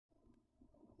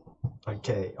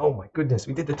Okay, oh my goodness,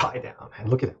 we did the tie down, and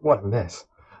look at it, what a mess.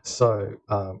 So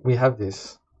we have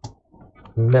this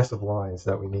mess of lines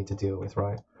that we need to deal with,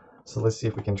 right? So let's see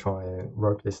if we can try and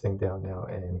rope this thing down now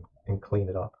and clean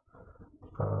it up.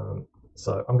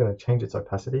 So I'm going to change its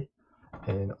opacity,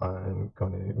 and I'm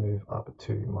going to move up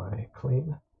to my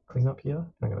clean up here, and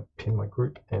I'm going to pin my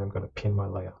group, and I'm going to pin my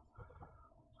layer.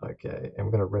 Okay, and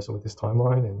we're going to wrestle with this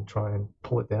timeline and try and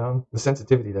pull it down. The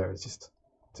sensitivity there is just,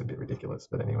 it's a bit ridiculous,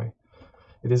 but anyway,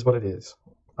 it is what it is.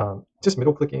 Just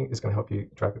middle clicking is going to help you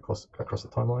drag across the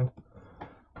timeline.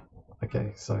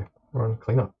 Okay, so we're on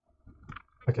cleanup.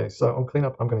 Okay, so on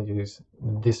cleanup, I'm going to use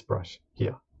this brush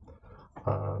here.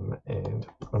 And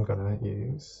I'm going to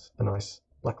use a nice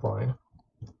black line.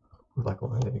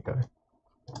 There you go.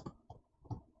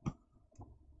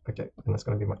 Okay, and that's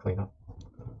going to be my cleanup.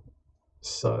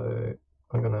 So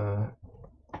I'm going to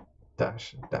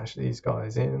dash these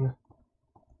guys in.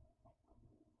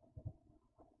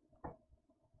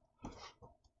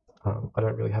 I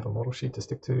don't really have a model sheet to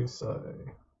stick to, so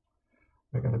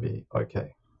we're going to be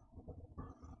okay.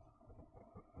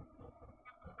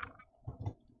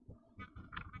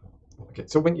 Okay,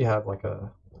 so when you have like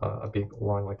a big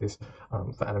line like this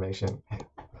for animation,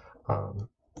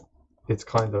 it's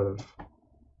kind of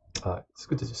it's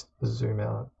good to just zoom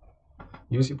out,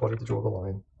 use your body to draw the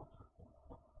line.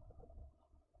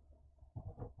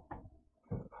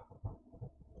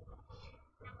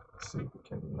 Let's see if we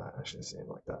can mash this in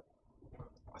like that.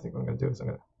 I think what I'm going to do is I'm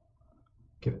going to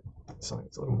give it something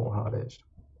that's a little more hard-edged.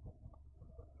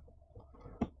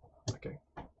 Okay,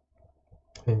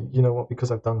 and you know what?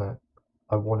 Because I've done that,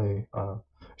 I want to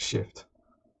shift.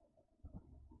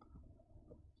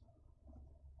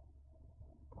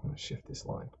 I'm going to shift this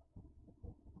line.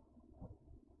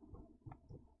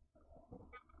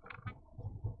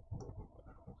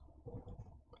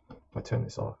 If I turn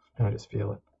this off and I just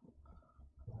feel it,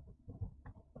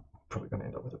 probably going to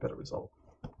end up with a better result.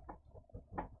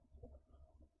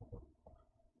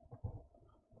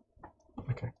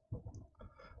 Okay,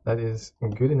 that is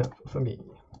good enough for me.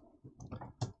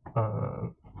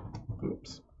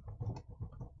 Oops,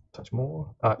 touch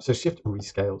more. So shift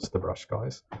rescales the brush,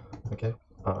 guys. Okay,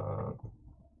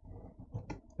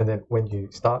 and then when you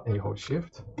start and you hold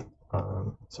shift,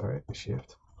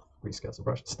 shift rescales the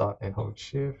brush. Start and hold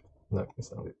shift. No,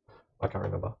 it's not it. I can't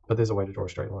remember, but there's a way to draw a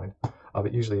straight line.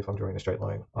 But usually if I'm drawing a straight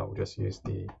line, I will just use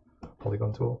the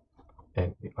polygon tool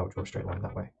and I'll draw a straight line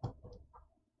that way.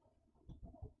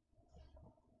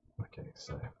 Okay,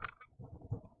 so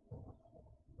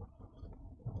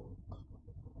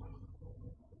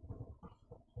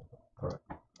all right,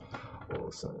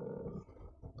 awesome.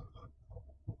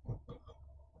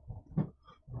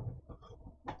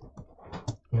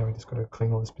 Now we just got to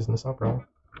clean all this business up, right?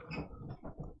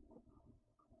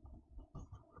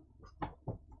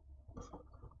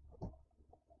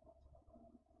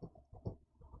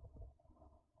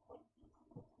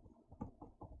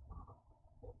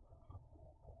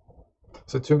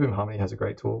 So Toon Boom Harmony has a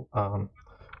great tool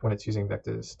when it's using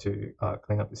vectors to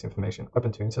clean up this information.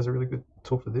 OpenToonz has a really good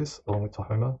tool for this, along with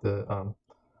Tahoma,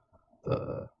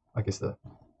 I guess the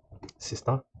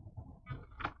sister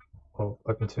of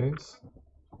OpenToonz.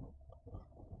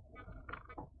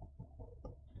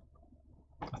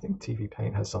 I think TV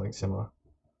Paint has something similar,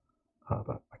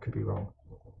 but I could be wrong.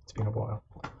 It's been a while.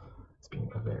 It's been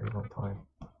a very long time.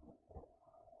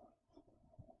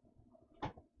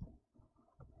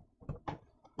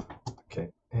 Okay,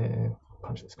 and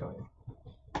punch this guy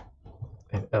in.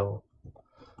 And L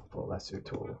for lasso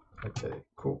tool. Okay,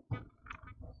 cool.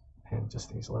 And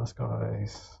just these last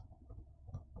guys.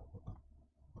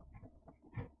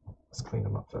 Let's clean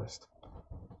them up first.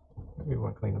 Maybe we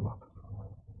won't clean them up.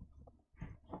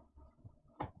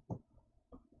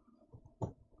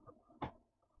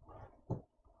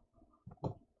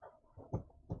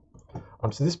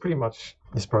 So this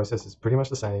process is pretty much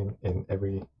the same in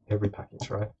every package,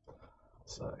 right?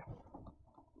 So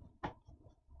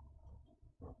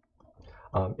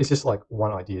it's just like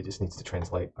one idea just needs to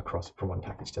translate across from one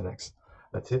package to the next.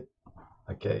 That's it.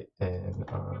 Okay, and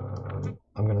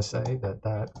I'm going to say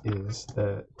that is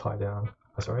the tie down,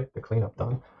 the cleanup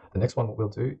done. The next one what we'll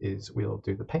do is we'll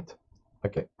do the paint.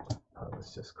 Okay,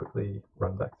 let's just quickly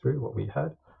run back through what we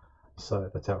had.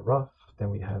 So that's our rough, then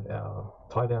we have our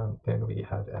tie down, then we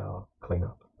have our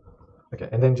cleanup. Okay,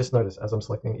 and then just notice as I'm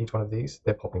selecting each one of these,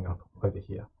 they're popping up over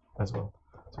here as well.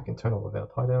 So we can turn all of our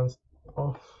tie downs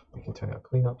off, we can turn our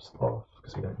cleanups off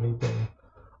because we don't need them.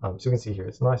 So you can see here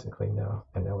it's nice and clean now,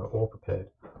 and now we're all prepared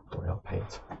for our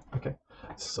paint. Okay,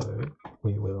 so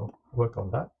we will work on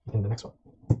that in the next one.